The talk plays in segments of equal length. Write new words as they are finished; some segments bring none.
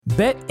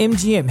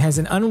BetMGM has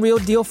an unreal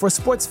deal for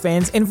sports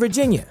fans in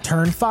Virginia.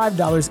 Turn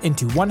 $5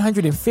 into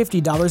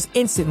 $150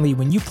 instantly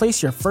when you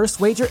place your first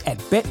wager at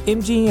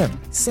BetMGM.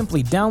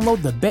 Simply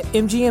download the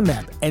BetMGM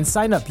app and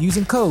sign up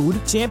using code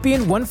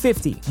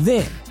Champion150.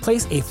 Then,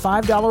 place a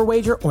 $5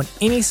 wager on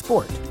any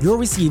sport. You'll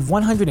receive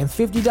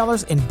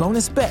 $150 in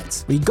bonus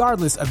bets,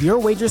 regardless of your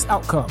wager's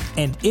outcome.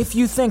 And if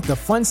you think the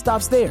fun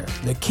stops there,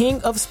 the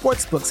King of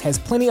Sportsbooks has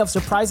plenty of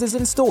surprises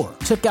in store.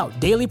 Check out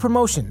daily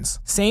promotions,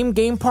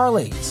 same-game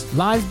parlays,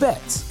 live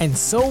bets, and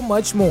so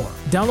much more.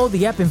 Download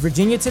the app in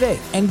Virginia today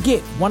and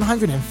get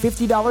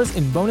 $150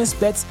 in bonus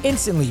bets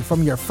instantly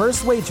from your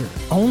first wager.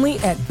 Only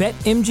at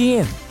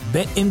BetMGM.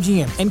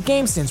 BetMGM and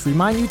GameSense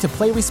remind you to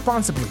play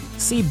responsibly.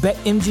 See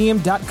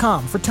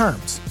BetMGM.com for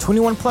terms.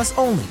 21 plus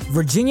only.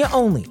 Virginia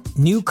only.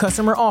 New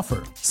customer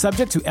offer.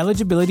 Subject to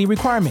eligibility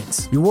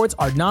requirements. Rewards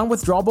are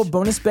non-withdrawable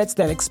bonus bets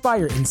that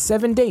expire in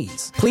 7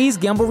 days. Please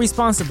gamble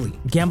responsibly.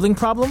 Gambling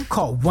problem?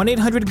 Call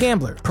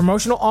 1-800-GAMBLER.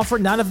 Promotional offer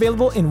not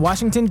available in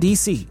Washington,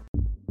 D.C.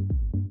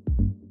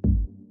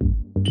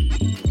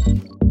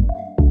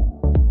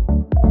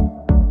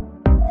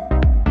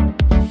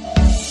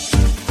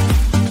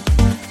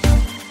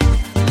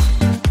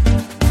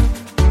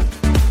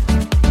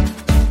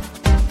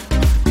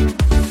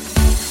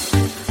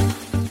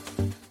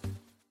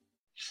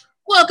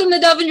 Welcome to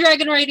Dove and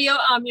Dragon Radio.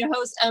 I'm your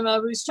host,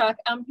 M.L.Ruscsak.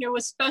 I'm here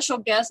with special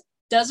guest,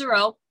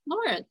 Desirel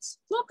Lawrence.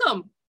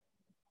 Welcome.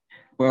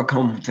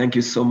 Welcome. Thank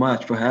you so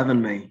much for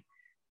having me.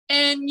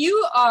 And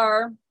you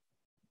are,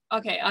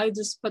 okay, I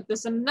just put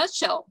this in a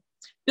nutshell.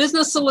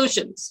 Business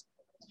solutions.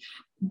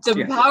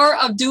 The power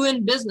of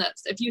doing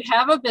business. If you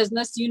have a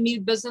business, you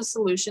need business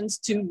solutions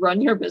to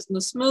run your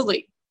business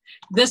smoothly.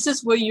 This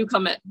is where you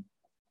come in.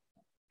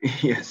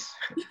 Yes.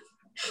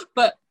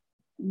 But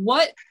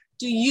what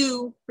do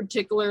you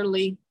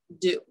particularly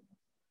do?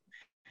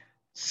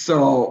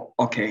 So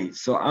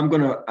I'm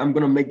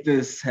gonna make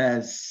this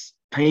as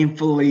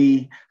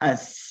painfully,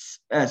 as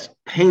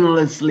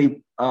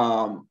painlessly,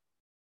 how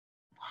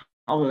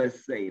will I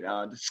say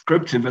it,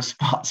 descriptive as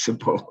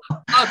possible.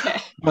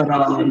 Okay.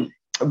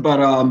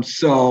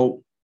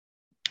 So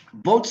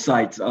Both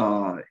Sides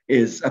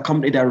is a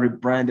company that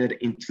rebranded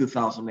in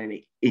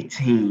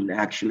 2018,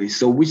 actually.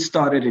 So we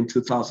started in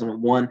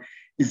 2001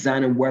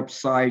 designing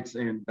websites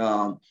and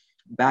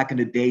back in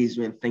the days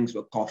when things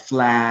were called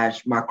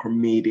Flash,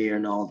 Macromedia,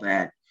 and all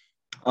that.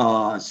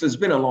 So it's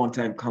been a long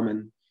time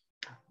coming.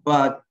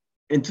 But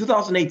in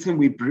 2018,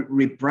 we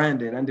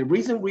rebranded. And the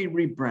reason we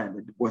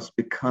rebranded was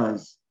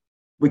because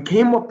we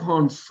came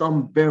upon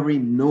some very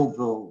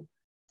novel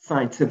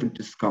scientific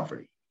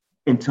discovery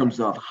in terms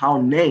of how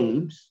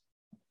names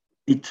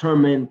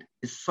determined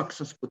the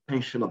success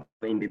potential of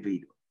the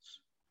individuals.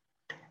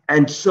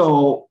 And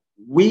so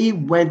we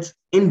went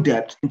in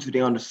depth into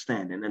the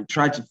understanding and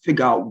tried to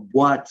figure out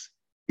what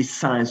the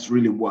science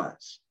really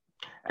was.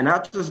 And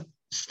after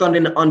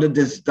studying under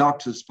these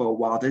doctors for a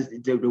while,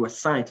 they were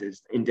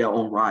scientists in their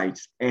own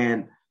rights.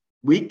 And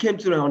we came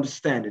to the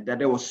understanding that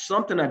there was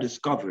something I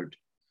discovered,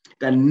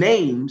 that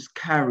names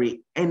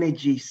carry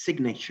energy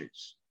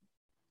signatures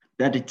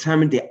that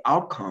determine the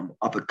outcome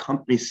of a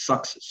company's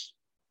success,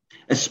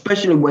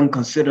 especially when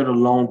considered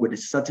along with a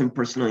certain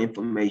personal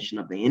information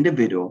of the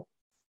individual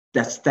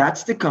that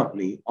starts the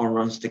company or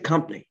runs the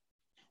company.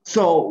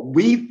 So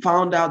we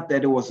found out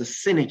that there was a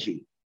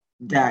synergy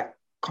that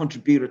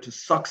contributed to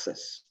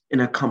success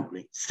in a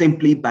company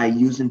simply by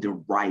using the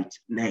right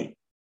name.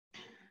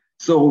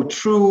 So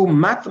through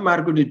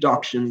mathematical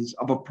deductions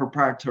of a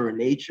proprietary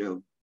nature,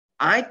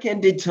 my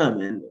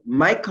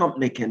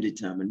company can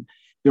determine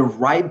the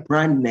right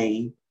brand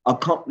name a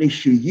company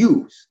should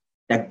use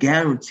that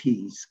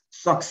guarantees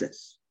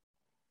success.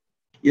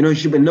 You know, it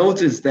should be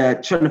noticed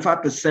that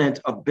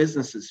 25% of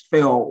businesses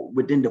fail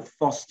within the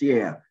first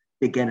year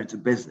they get into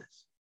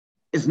business.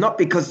 It's not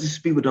because these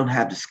people don't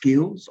have the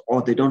skills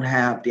or they don't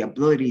have the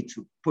ability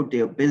to put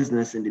their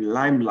business in the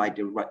limelight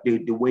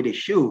the way they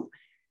should.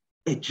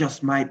 It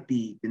just might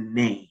be the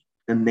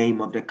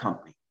name of the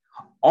company.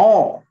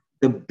 All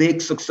the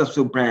big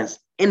successful brands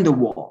in the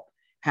world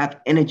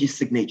have energy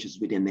signatures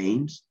with their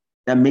names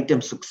that make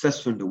them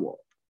successful in the world.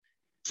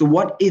 So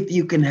what if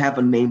you can have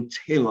a name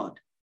tailored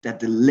that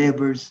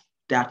delivers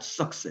that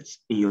success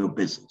in your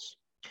business?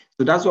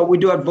 So that's what we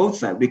do at Both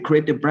Sides. We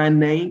create the brand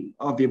name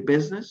of your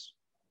business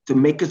to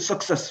make it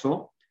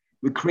successful.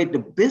 We create the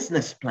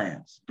business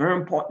plans. Very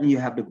important, you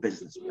have the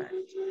business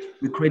plans.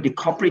 We create the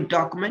corporate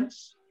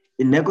documents,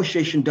 the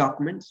negotiation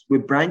documents. We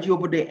brand you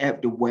over the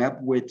web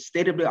with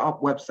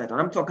state-of-the-art website. And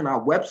I'm talking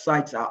our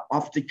websites are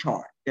off the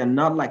chart. They're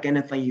not like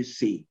anything you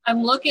see.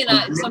 I'm looking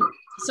at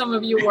some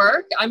of your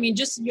work. I mean,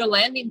 just your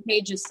landing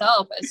page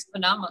itself is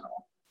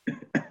phenomenal.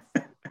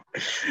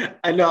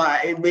 I know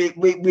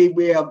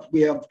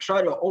we have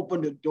tried to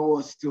open the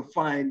doors to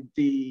find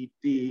the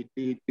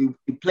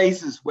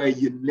places where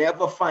you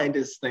never find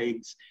these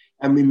things,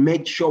 and we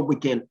make sure we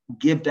can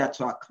give that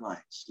to our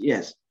clients.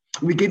 Yes,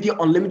 we give you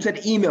unlimited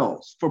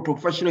emails for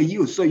professional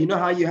use. So you know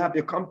how you have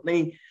your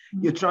company,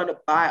 you're trying to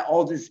buy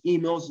all these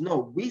emails.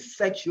 No, we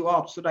set you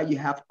up so that you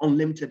have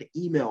unlimited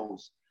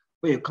emails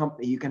for your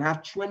company. You can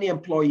have 20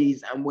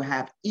 employees and we'll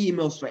have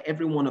emails for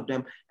every one of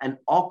them and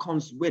all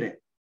comes with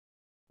it.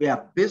 We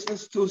have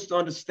business tools to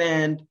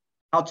understand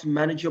how to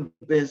manage your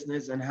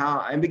business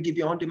and we give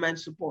you on-demand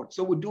support.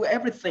 So we do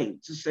everything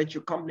to set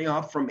your company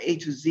up from A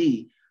to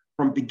Z,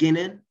 from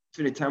beginning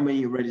to the time when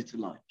you're ready to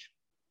launch.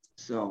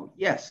 So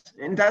yes,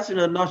 and that's in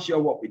a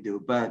nutshell what we do,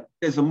 but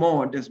there's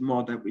more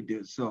that we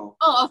do. So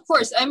of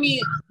course. I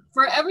mean,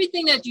 for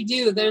everything that you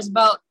do, there's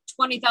about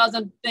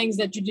 20,000 things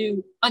that you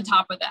do on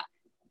top of that.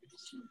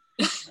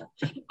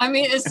 I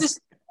mean, it's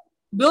just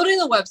building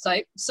a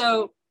website.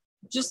 So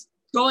just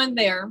go in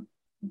there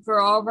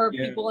for all of our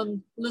people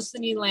in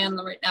listening land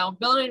right now.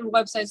 Building a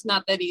website is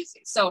not that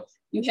easy. So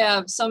you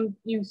have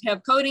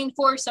coding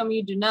for, some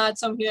you do not,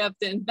 some you have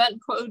to invent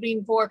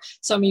coding for,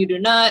 some you do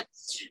not.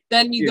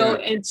 Then you go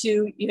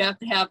into, you have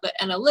to have the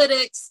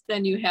analytics,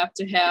 then you have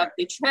to have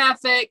the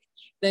traffic,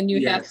 then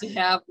you have to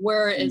have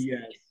where is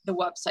the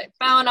website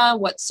found on,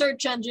 what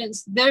search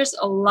engines. There's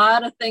a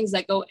lot of things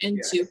that go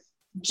into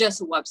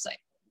just a website.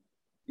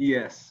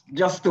 Yes,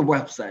 just the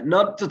website,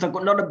 not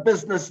a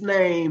business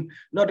name,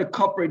 not the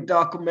corporate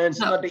documents,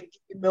 not the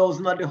emails,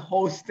 not the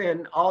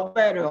hosting, all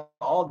that are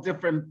all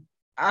different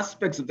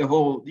aspects of the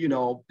whole,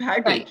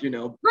 package,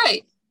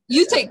 Right.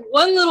 You take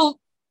one little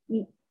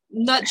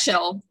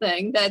nutshell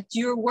thing that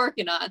you're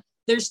working on.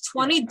 There's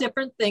 20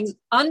 different things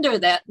under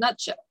that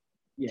nutshell.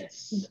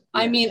 Yes.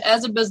 I mean,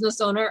 as a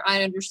business owner,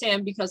 I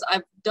understand because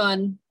I've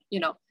done,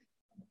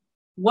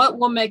 what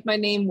will make my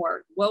name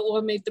work? What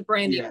will make the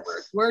branding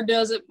work? Where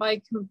does it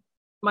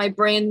my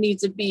brand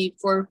needs to be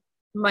for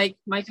my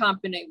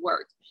company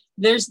work?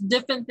 There's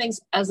different things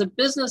as a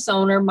business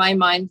owner, my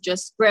mind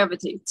just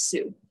gravitates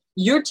to.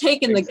 You're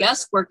taking the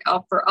guesswork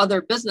out for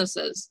other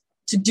businesses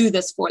to do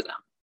this for them.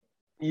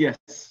 Yes,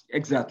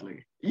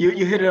 exactly.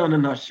 You hit it on a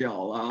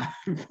nutshell.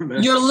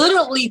 You're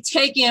literally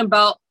taking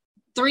about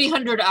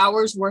 300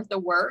 hours worth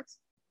of work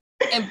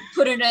and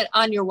putting it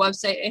on your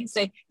website and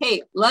say,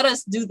 hey, let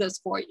us do this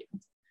for you.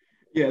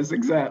 Yes,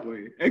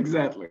 exactly.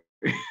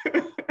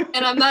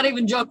 And I'm not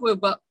even joking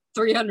about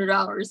 300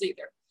 hours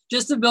either.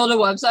 Just to build a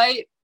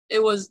website,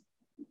 it was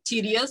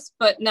tedious,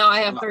 but now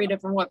I have 3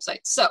 different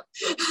websites. So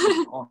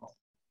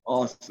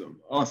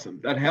awesome.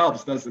 That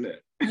helps, doesn't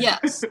it?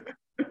 Yes.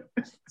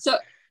 So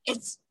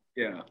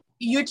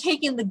you're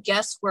taking the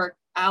guesswork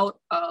out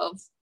of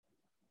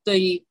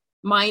the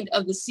mind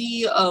of the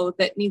CEO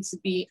that needs to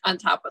be on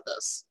top of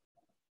this.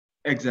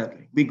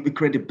 Exactly. We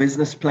create the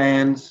business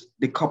plans,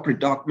 the corporate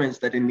documents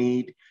that they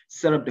need,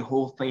 set up the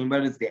whole thing,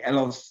 whether it's the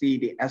LLC,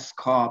 the S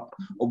Corp,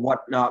 or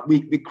whatnot.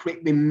 We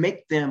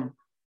make them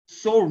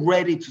so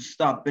ready to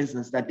start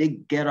business that they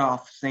get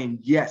off saying,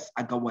 yes,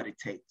 I got what it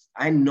takes.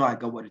 I know I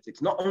got what it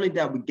takes. Not only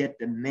that, we get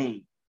the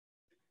name.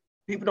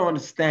 People don't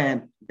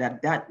understand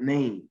that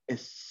name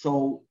is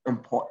so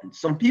important.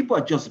 Some people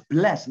are just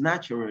blessed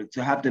naturally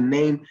to have the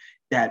name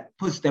that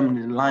puts them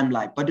in the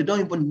limelight, but they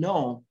don't even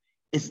know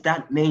it's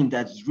that name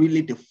that's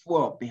really the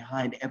fuel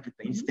behind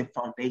everything. It's the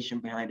foundation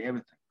behind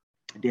everything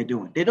they're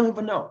doing. They don't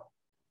even know.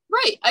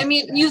 Right. I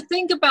mean, you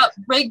think about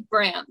big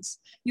brands.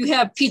 You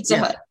have Pizza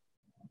Hut.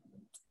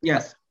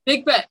 Yes.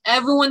 Big brand.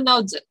 Everyone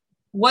knows it.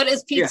 What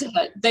is Pizza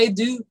Hut? They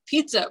do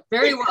pizza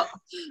very well.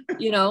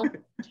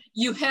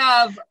 You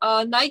have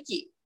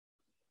Nike.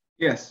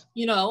 Yes.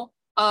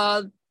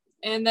 And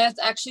that's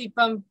actually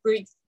from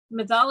Greek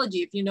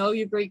mythology. If you know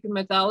your Greek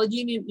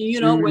mythology, you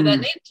know where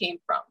that name came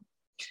from.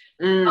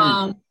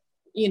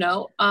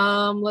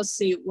 Let's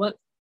see what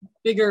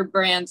bigger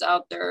brands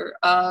out there.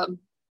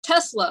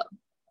 Tesla.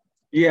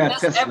 Yeah,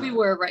 that's Tesla.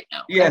 Everywhere right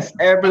now. Yes,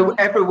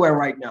 everywhere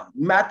right now.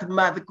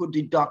 Mathematical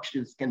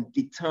deductions can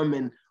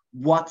determine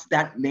what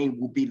that name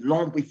will be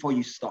long before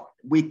you start.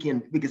 We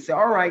can say,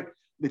 all right,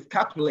 we've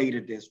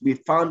calculated this. We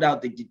found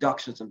out the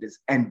deductions of this,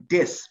 and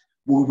this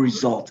will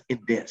result in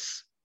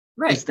this.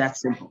 Right. It's that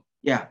simple.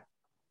 Yeah.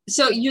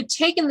 So you're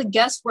taking the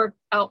guesswork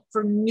out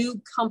for new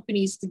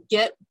companies to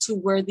get to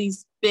where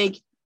these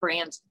big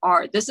brands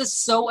are. This is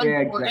so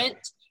important.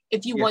 Exactly.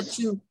 If you want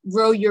to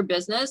grow your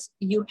business,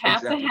 you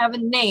have to have a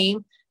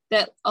name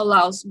that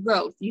allows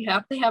growth. You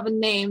have to have a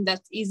name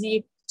that's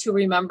easy to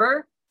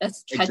remember,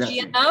 that's catchy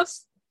enough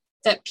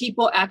that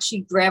people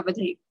actually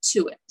gravitate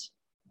to it.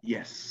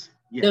 Yes.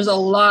 There's a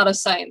lot of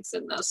science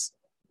in this.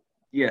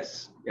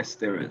 Yes,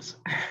 there is.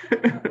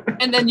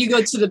 And then you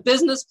go to the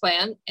business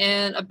plan,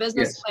 and a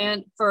business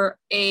plan for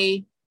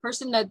a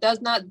person that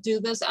does not do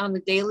this on a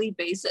daily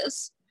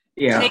basis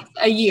takes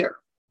a year.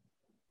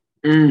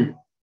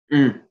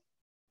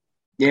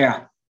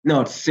 Yeah,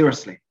 no,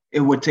 seriously,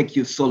 it would take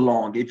you so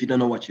long if you don't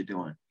know what you're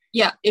doing.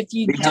 Yeah, if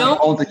you don't have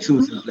all the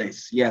tools in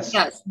place. Yes.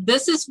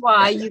 This is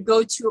why you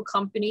go to a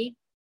company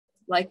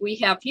like we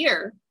have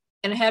here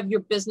and have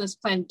your business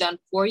plan done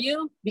for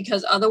you,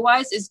 because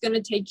otherwise it's going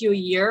to take you a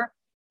year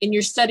and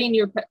you're setting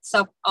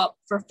yourself up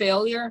for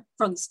failure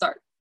from the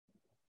start.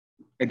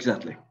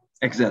 Exactly.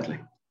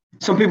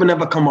 Some people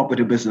never come up with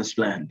a business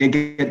plan. They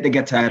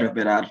get tired of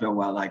it after a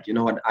while. Like, you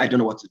know what, I don't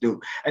know what to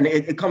do. And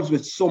it comes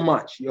with so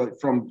much,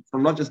 from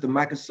not just the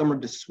market summary,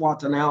 the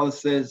SWOT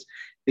analysis,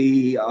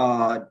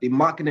 the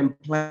marketing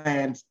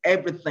plans,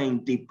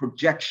 everything, the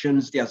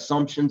projections, the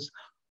assumptions,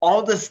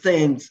 all these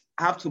things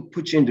have to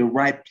put you in the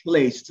right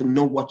place to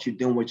know what you're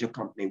doing with your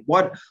company.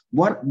 What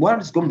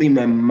is going to be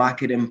my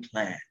marketing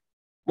plan?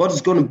 What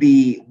is going to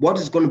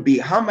be,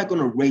 how am I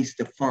going to raise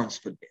the funds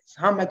for this?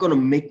 How am I going to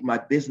make my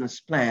business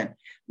plan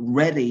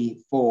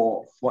ready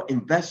for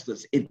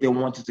investors if they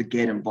wanted to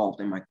get involved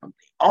in my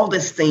company? All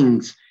these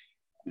things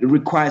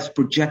requires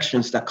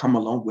projections that come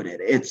along with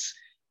it.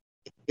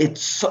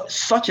 It's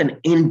such an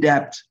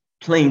in-depth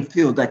playing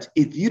field that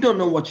if you don't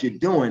know what you're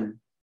doing,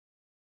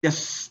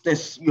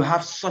 you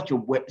have such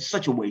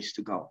a ways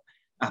to go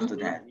after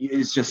that.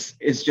 It's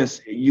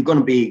just you're going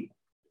to be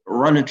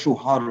running through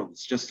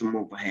hurdles just to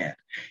move ahead,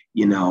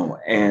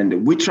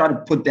 and we try to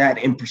put that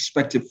in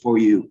perspective for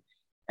you,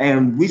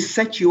 and we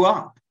set you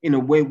up in a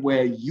way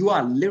where you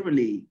are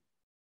literally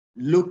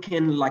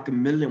looking like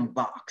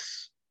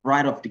 $1,000,000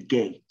 right off the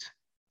gate,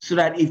 so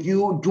that if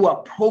you do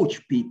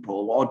approach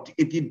people or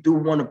if you do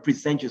want to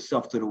present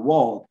yourself to the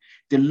world,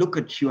 they look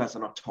at you as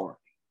an authority.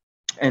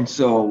 And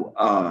so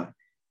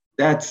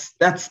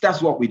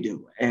that's what we do.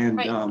 And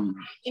right.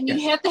 And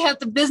you have to have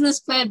the business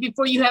plan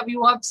before you have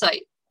your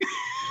website.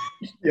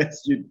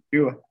 Yes, you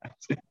do.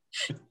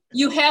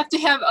 You have to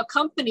have a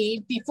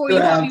company before you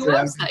have your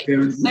website.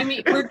 I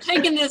mean, we're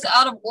taking this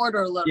out of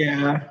order a little bit.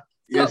 Yeah.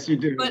 Yes, you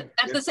do. But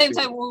at the same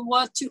time, we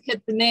want to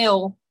hit the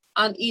nail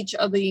on each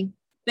of the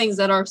things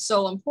that are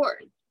so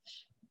important.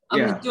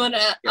 I'm doing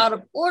it out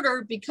of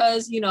order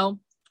because,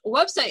 a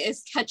website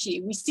is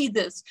catchy. We see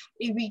this.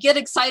 We get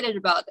excited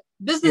about it.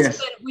 Business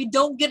plan, we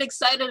don't get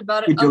excited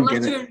about it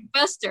unless you're an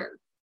investor.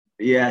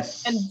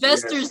 Yes.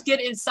 Investors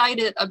get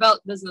excited about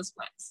business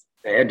plans.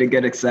 They had to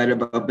get excited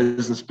about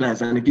business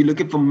plans. And if you're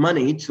looking for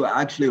money to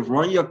actually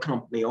run your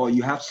company, or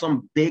you have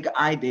some big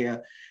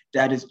idea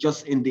that is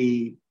just in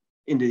the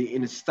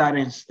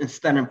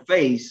starting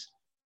phase,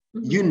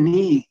 you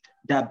need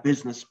that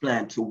business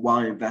plan to wow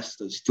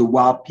investors, to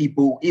wow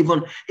people,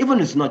 even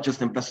it's not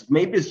just investors.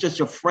 Maybe it's just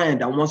your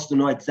friend that wants to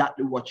know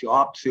exactly what you're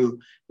up to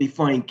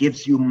before he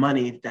gives you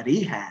money that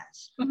he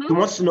has. He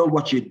wants to know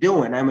what you're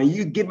doing. I mean,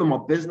 you give him a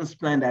business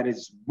plan that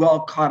is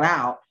well cut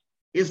out.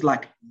 It's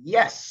like,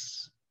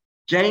 yes,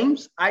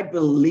 James, I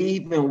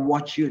believe in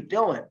what you're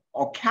doing.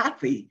 Or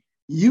Kathy,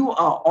 you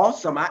are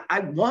awesome. I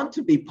want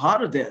to be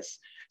part of this.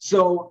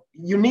 So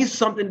you need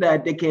something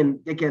that they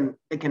can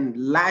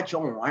latch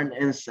on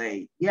and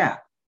say, yeah,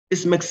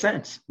 this makes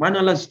sense. Why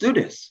not? Let's do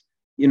this.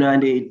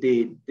 And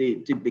they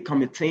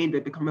become a team, they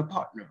become a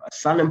partner, a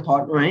silent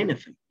partner, or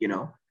anything,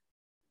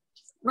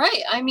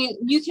 Right. I mean,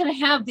 you can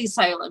have these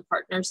silent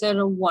partners that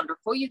are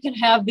wonderful. You can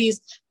have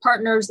these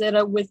partners that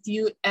are with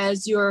you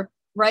as your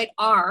right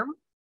arm.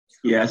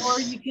 Yes. Or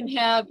you can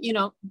have,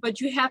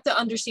 but you have to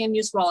understand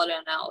your SWOT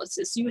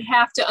analysis. You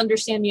have to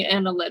understand your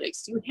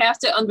analytics. You have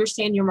to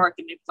understand your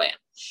marketing plan.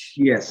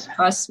 Yes.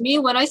 Trust me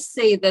when I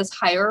say this,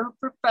 hire a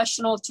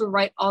professional to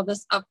write all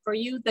this up for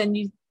you. Then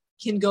you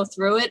can go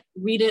through it,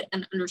 read it,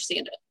 and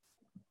understand it.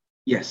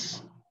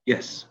 Yes.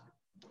 Yes.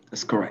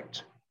 That's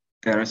correct.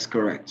 That is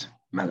correct,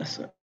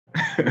 Melissa.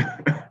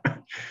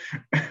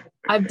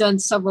 I've done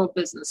several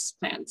business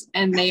plans,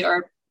 and they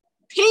are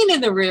pain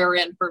in the rear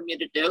end for me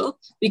to do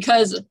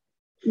because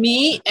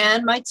me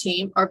and my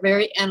team are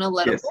very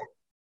analytical. Yes.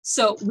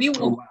 So we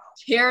will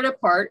tear it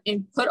apart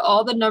and put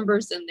all the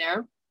numbers in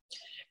there.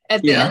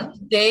 At the end of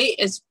the day,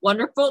 it's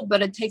wonderful,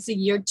 but it takes a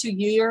year to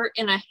year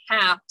and a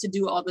half to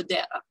do all the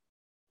data.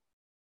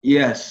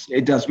 Yes,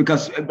 it does,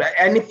 because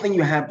anything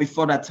you have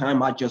before that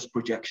time are just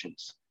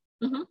projections.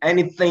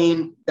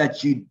 Anything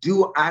that you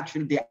do,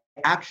 actually, the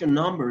actual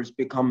numbers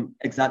become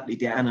exactly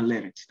the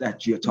analytics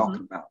that you're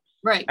talking about.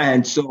 Right.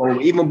 And so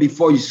even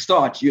before you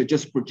start, you're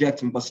just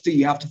projecting, but still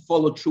you have to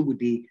follow through with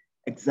the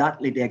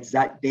exact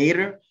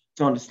data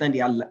to understand the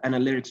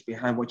analytics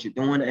behind what you're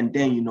doing. And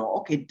then,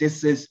 okay,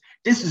 this is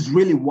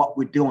really what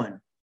we're doing.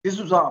 This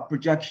was our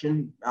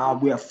projection.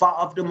 We are far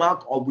off the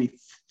mark, or we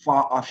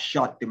far off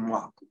short the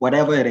mark,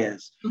 whatever it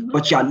is.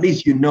 But at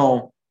least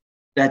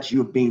that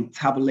you've been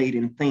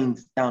tabulating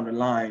things down the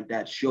line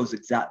that shows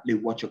exactly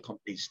what your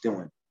company is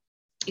doing.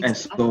 Exactly. And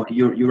so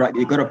you're right.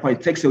 You got a point.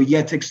 It takes a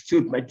year, it takes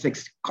two, it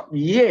takes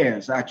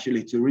years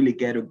actually to really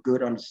get a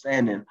good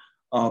understanding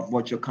of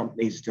what your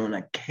company is doing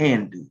and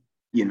can do,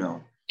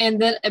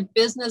 And then a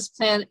business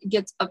plan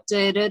gets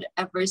updated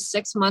every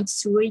 6 months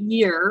to a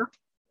year.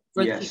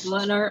 For the people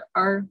in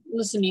our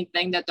listening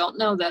thing that don't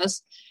know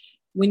this,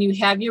 when you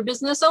have your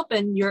business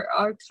open, you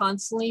are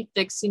constantly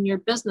fixing your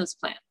business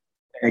plan.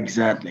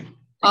 Exactly.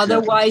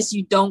 Otherwise,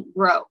 you don't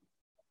grow.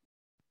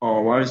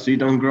 Otherwise, you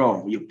don't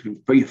grow.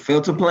 You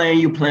fail to plan,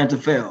 you plan to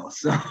fail.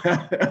 So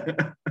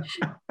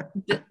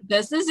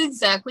this is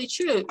exactly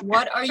true.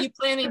 What are you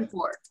planning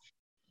for?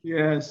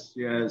 Yes.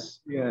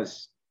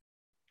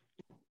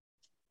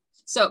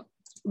 So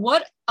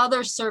what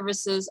other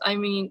services,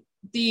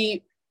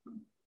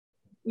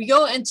 we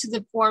go into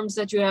the forms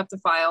that you have to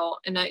file,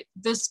 and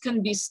this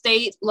can be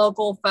state,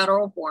 local,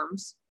 federal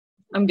forms,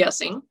 I'm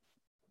guessing.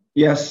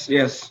 Yes.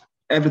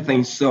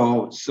 everything.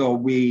 So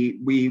we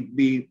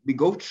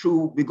go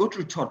through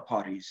third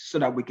parties so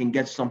that we can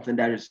get something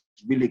that is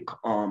really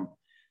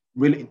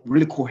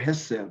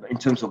cohesive in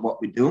terms of what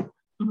we do.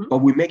 Mm-hmm. But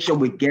we make sure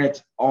we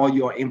get all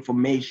your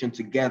information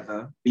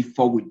together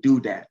before we do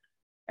that,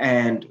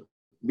 and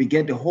we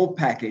get the whole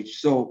package.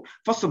 So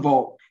first of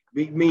all,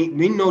 we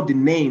know the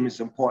name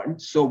is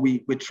important, so we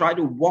try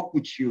to work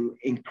with you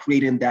in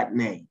creating that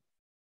name.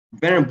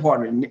 Very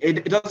important.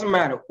 It doesn't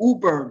matter.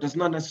 Uber does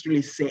not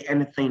necessarily say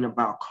anything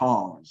about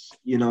cars.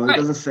 You know, it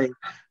doesn't say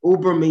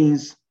Uber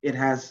means it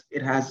has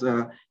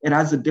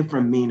a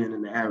different meaning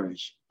in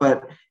Irish,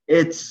 but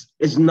it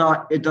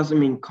doesn't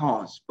mean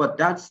cars. But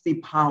that's the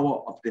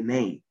power of the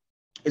name.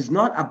 It's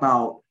not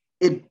about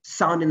it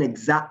sounding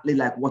exactly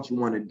like what you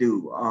want to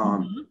do.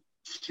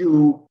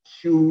 Shoe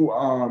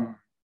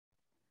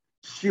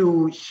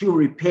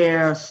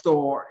repair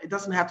store. It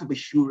doesn't have to be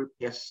shoe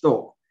repair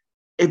store.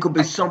 It could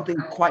be something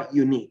quite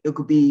unique. It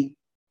could be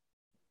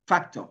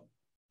Factor.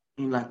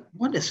 And you're like,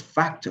 what is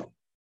Factor?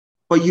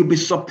 But you'll be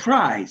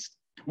surprised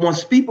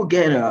once people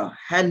get a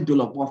handle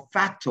of what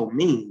Factor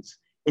means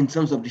in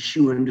terms of the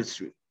shoe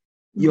industry.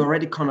 You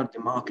already cornered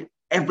the market.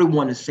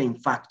 Everyone is saying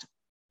Factor.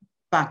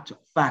 Because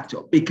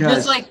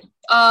just like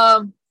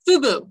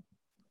FUBU.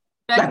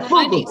 Like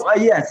FUBU.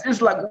 Yes,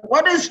 it's like,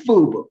 what is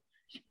FUBU?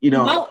 You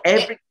know,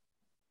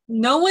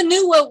 no one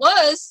knew what it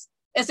was.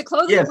 It's a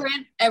clothing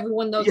brand.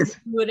 Everyone knows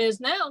who it is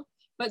now.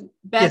 But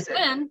back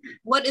then,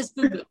 what is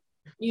FUBU?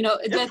 You know,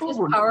 that's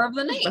the power of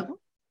the name.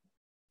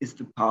 It's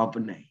the power of the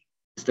name.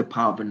 It's the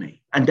power of the name.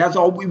 And that's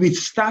all we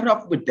start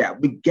off with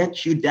that. We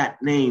get you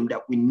that name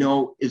that we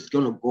know is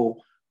going to go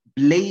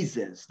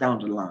blazes down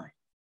the line.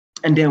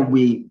 And then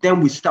we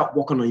start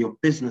working on your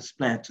business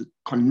plan to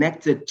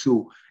connect it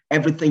to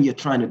everything you're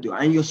trying to do.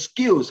 And your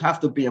skills have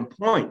to be on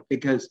point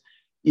because,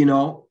 you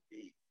know,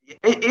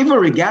 even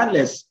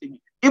regardless,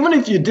 even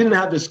if you didn't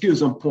have the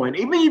skills on point,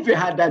 even if you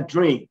had that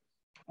dream,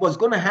 what's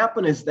going to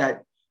happen is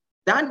that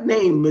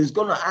name is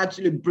going to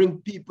actually bring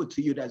people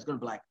to you that's going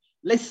to be like,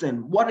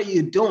 listen, what are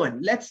you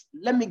doing? Let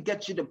me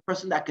get you the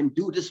person that can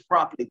do this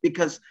properly,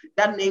 because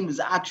that name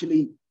is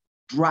actually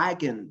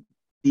dragging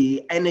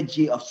the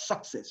energy of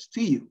success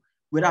to you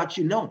without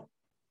you knowing.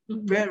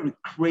 Mm-hmm. Very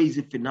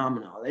crazy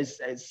phenomenal.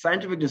 It's a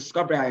scientific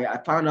discovery. I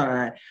found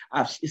out,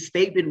 it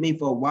stayed with me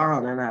for a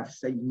while, and I've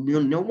said,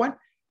 you know what?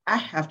 I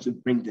have to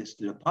bring this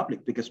to the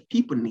public because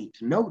people need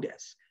to know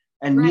this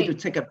and need to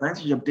take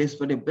advantage of this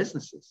for their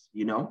businesses,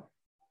 you know?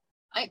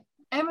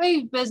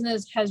 Every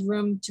business has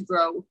room to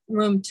grow,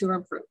 room to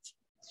improve.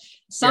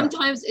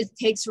 Sometimes it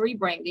takes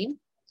rebranding.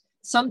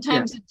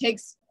 Sometimes it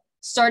takes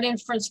starting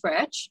from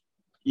scratch.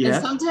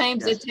 And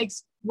sometimes it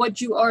takes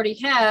what you already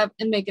have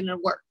and making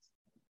it work.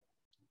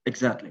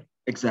 Exactly.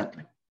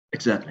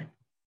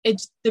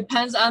 It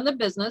depends on the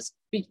business,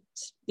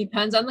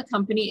 depends on the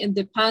company, and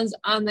depends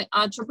on the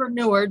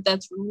entrepreneur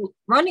that's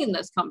running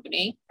this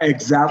company.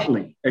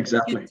 Exactly.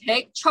 You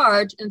take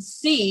charge and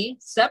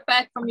step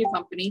back from your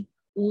company,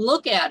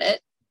 look at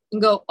it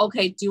and go,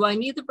 okay, do I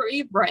need to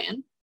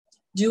rebrand?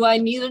 Do I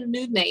need a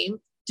new name?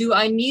 Do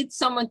I need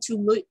someone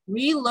to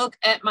relook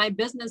at my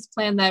business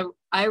plan that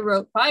I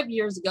wrote 5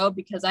 years ago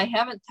because I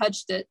haven't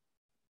touched it,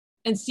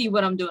 and see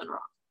what I'm doing wrong?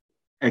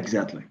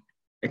 Exactly.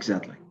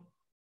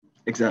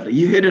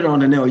 You hit it on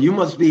the nail. You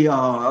must be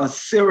a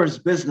serious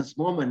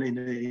businesswoman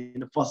in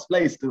the first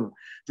place to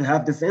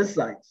have this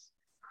insights.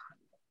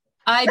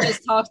 I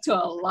just talk to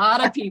a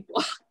lot of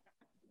people.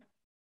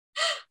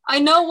 I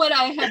know what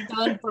I have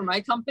done for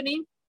my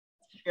company.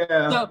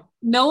 Yeah. So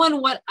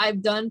knowing what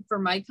I've done for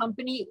my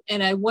company,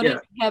 and I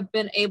wouldn't have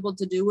been able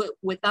to do it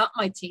without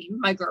my team,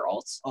 my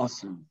girls.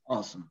 Awesome.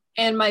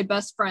 And my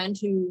best friend,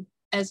 who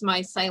as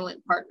my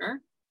silent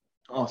partner.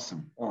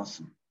 Awesome.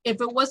 If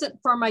it wasn't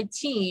for my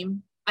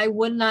team, I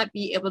would not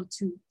be able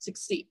to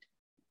succeed.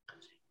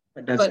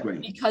 But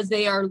great. Because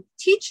they are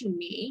teaching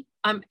me,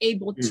 I'm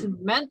able to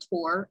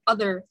mentor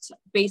others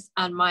based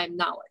on my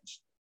knowledge.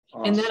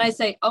 Awesome. And then I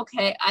say,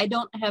 okay, I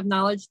don't have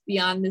knowledge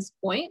beyond this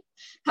point.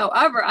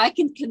 However, I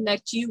can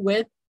connect you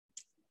with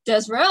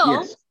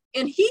Desirel,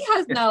 and he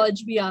has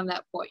knowledge beyond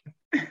that point.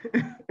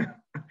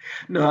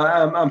 No,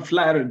 I'm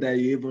flattered that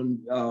you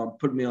even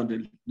put me on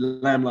the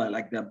limelight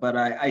like that. But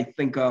I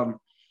think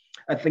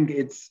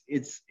it's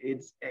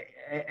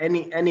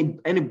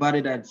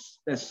anybody that's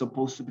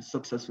supposed to be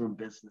successful in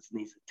business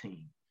needs a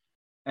team.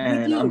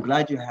 And I'm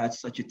glad you had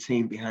such a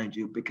team behind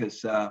you,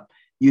 because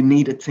you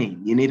need a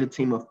team. You need a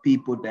team of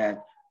people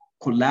that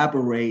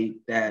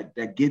collaborate, that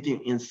give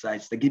you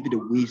insights, that give you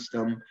the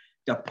wisdom,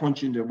 that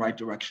punch you in the right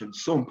direction.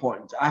 So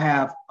important. I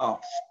have a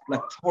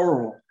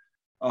plethora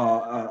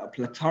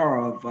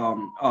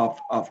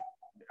of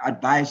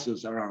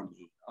advisors around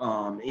me,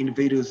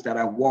 individuals that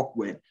I work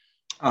with,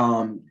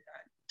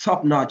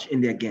 top notch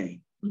in their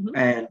game. Mm-hmm.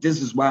 And this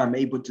is why I'm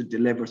able to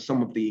deliver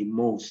some of the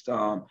most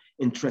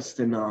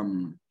interesting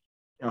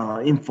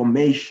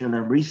information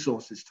and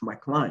resources to my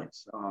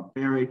clients.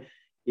 And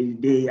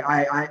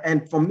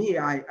for me,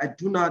 I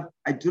do not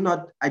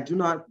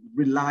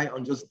rely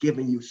on just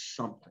giving you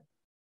something.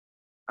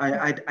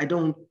 I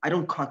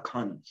don't cut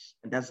corners,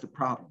 and that's the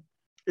problem.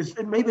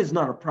 Maybe it's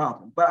not a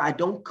problem, but I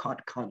don't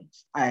cut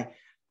corners.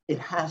 It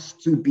has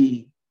to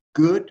be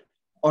good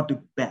or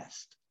the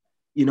best.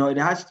 It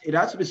has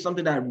to be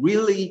something that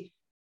really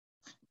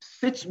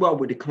fits well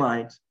with the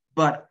client,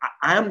 but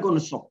I am going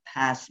to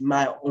surpass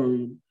my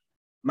own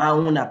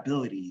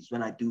abilities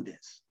when I do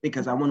this,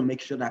 because I want to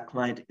make sure that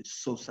client is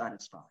so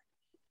satisfied.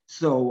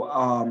 So,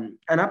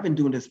 and I've been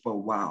doing this for a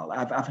while.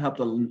 I've helped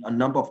a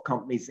number of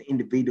companies,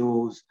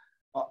 individuals,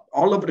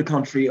 all over the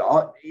country,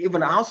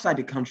 even outside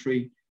the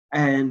country,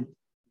 and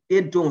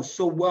they're doing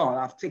so well.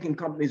 I've taken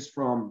companies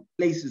from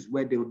places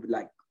where they would be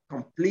like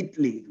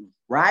completely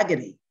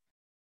raggedy,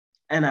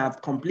 and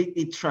I've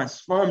completely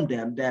transformed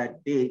them. That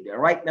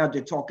right now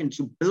they're talking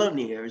to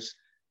billionaires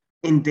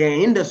in their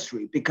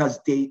industry because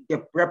their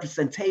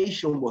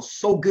representation was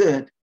so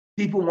good,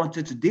 people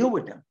wanted to deal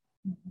with them.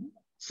 Mm-hmm.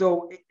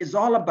 So it's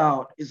all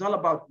about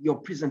your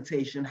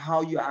presentation,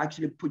 how you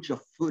actually put your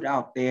foot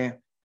out there,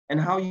 and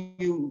how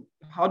you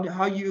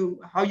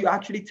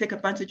actually take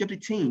advantage of the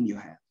team you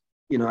have.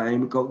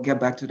 And get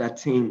back to that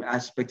team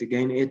aspect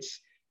again. It's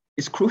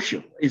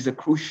crucial. It's a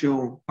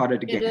crucial part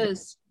of the game. It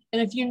is.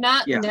 And if you're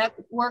not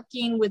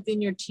networking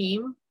within your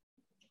team,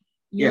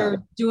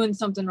 you're doing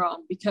something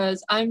wrong,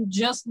 because I'm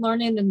just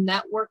learning the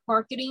network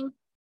marketing.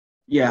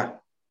 Yeah.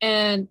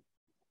 And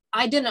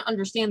I didn't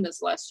understand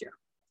this last year.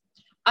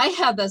 I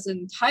have this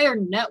entire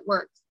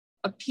network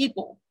of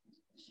people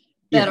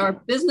that are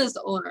business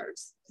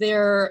owners.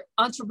 They're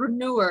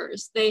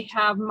entrepreneurs. They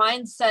have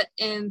mindset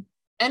in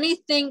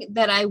anything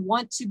that I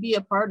want to be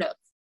a part of.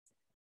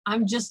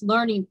 I'm just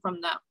learning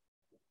from them.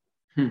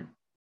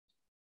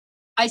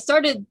 I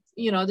started,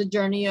 the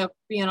journey of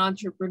being an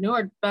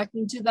entrepreneur back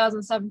in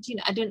 2017.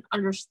 I didn't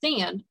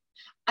understand.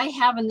 I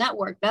have a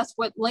network. That's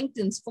what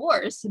LinkedIn's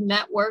for, is to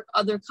network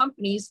other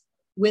companies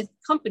with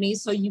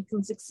companies so you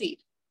can succeed.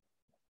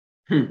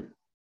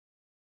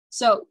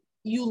 So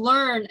you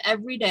learn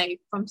every day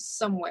from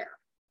somewhere.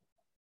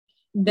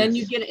 Then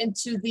you get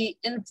into the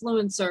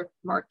influencer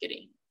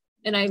marketing.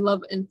 And I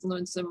love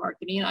influencer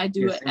marketing. I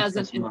do it as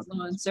an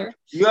influencer.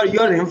 You're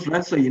an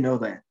influencer, you know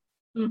that.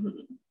 Mm-hmm.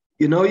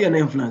 You know you're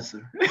an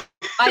influencer.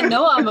 I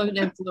know I'm an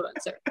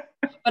influencer,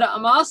 but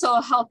I'm also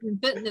a health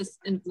and fitness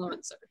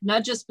influencer,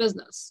 not just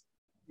business.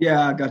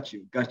 Yeah, I got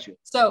you.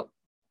 So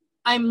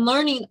I'm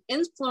learning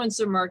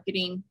influencer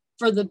marketing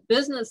for the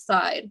business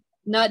side,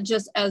 not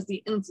just as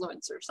the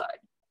influencer side.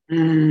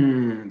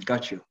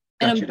 Got you.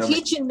 And I'm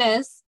teaching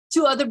this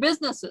to other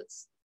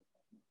businesses.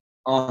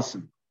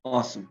 Awesome.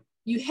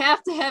 You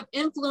have to have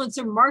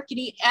influencer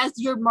marketing as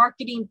your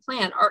marketing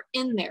plan, or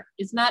in there.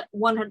 It's not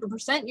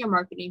 100% your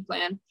marketing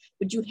plan,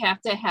 but you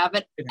have to have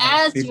it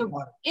as you're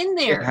in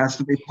there. It has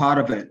to be part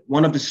of it.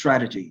 One of your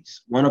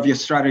strategies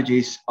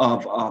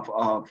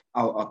of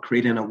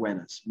creating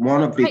awareness.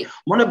 One of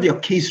your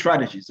key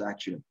strategies,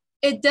 actually.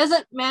 It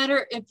doesn't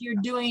matter if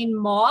you're doing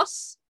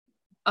moss.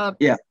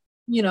 The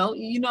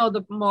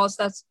moss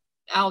that's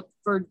out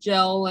for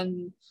gel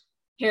and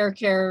hair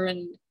care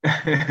and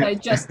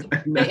digestive.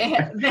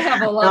 they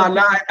have a lot.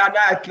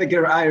 I think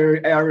I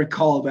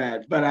recall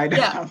that, but I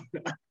don't.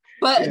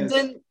 But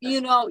then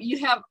you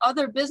have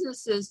other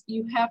businesses.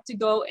 You have to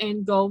go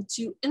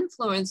to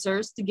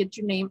influencers to get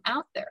your name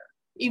out there.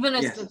 Even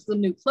if it's a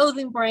new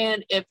clothing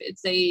brand, if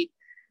it's a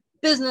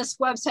business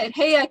website,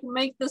 hey, I can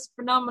make this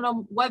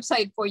phenomenal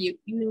website for you.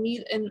 You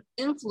need an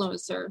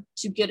influencer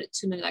to get it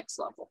to the next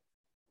level.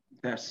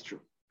 That's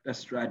true.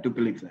 I do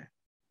believe that.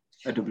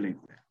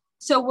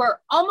 So we're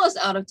almost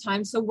out of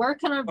time. So where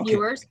can our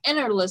viewers and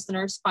our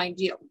listeners find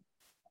you?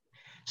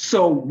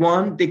 So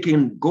one, they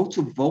can go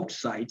to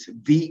VoltSite,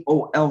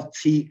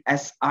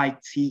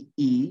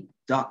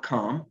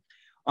 VOLTSITE.com.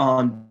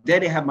 There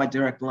they have my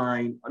direct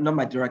line, not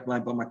my direct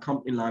line, but my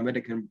company line, where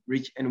they can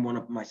reach any one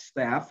of my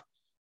staff.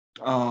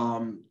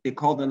 They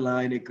call the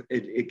line,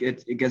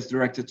 it gets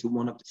directed to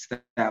one of the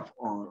staff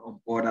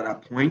on board at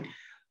that point.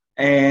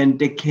 And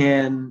they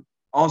can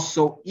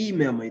also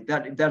email me.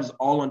 That is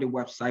all on the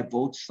website,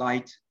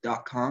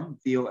 voltsite.com,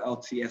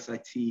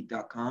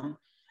 VOLTSIT.com.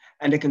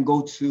 And they can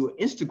go to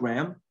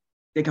Instagram.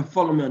 They can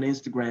follow me on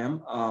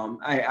Instagram.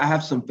 I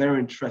have some very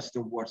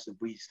interesting words of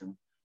wisdom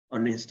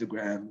on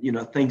Instagram,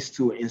 things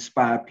to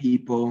inspire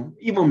people,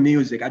 even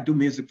music. I do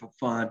music for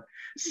fun.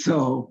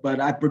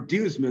 But I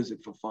produce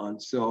music for fun.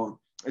 So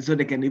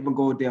they can even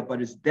go there, but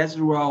it's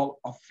Desirel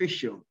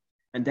Official.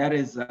 And that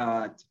is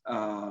on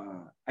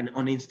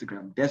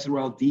Instagram,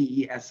 Desirel,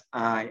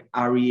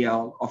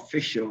 DESIREL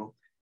Official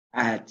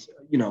at,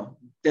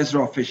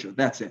 Desirel Official.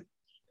 That's it.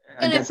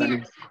 And if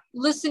you're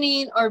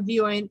listening or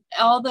viewing,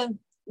 all the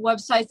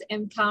websites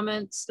and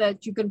comments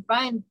that you can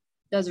find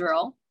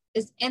Desirel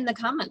is in the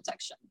comment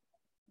section.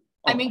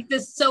 I make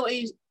this so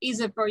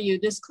easy for you.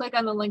 Just click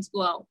on the links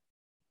below.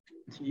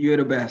 You're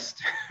the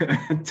best.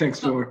 Thanks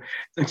for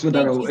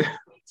that.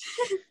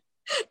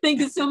 Thank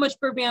you so much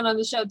for being on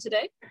the show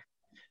today.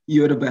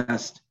 You're the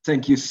best.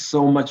 Thank you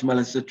so much,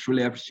 Melissa.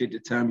 Truly appreciate the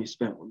time you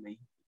spent with me.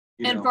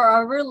 For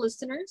our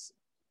listeners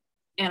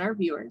and our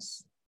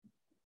viewers,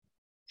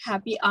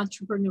 happy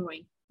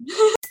entrepreneuring.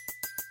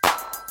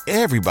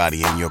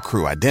 Everybody in your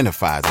crew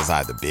identifies as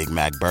either Big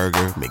Mac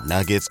Burger,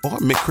 McNuggets, or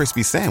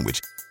McCrispy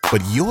Sandwich.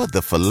 But you're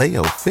the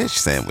Filet-O-Fish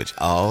Sandwich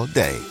all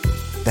day.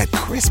 That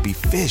crispy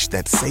fish,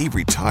 that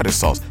savory tartar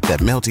sauce, that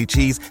melty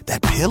cheese,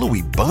 that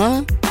pillowy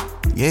bun.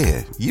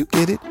 Yeah, you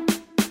get it.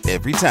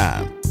 Every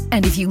time.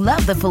 And if you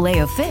love the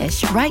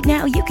Filet-O-Fish, right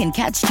now you can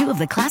catch two of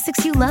the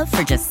classics you love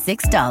for just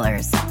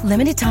 $6.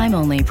 Limited time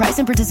only. Price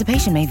and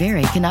participation may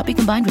vary. Cannot be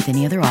combined with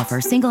any other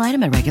offer. Single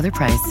item at regular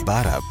price.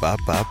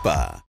 Ba-da-ba-ba-ba.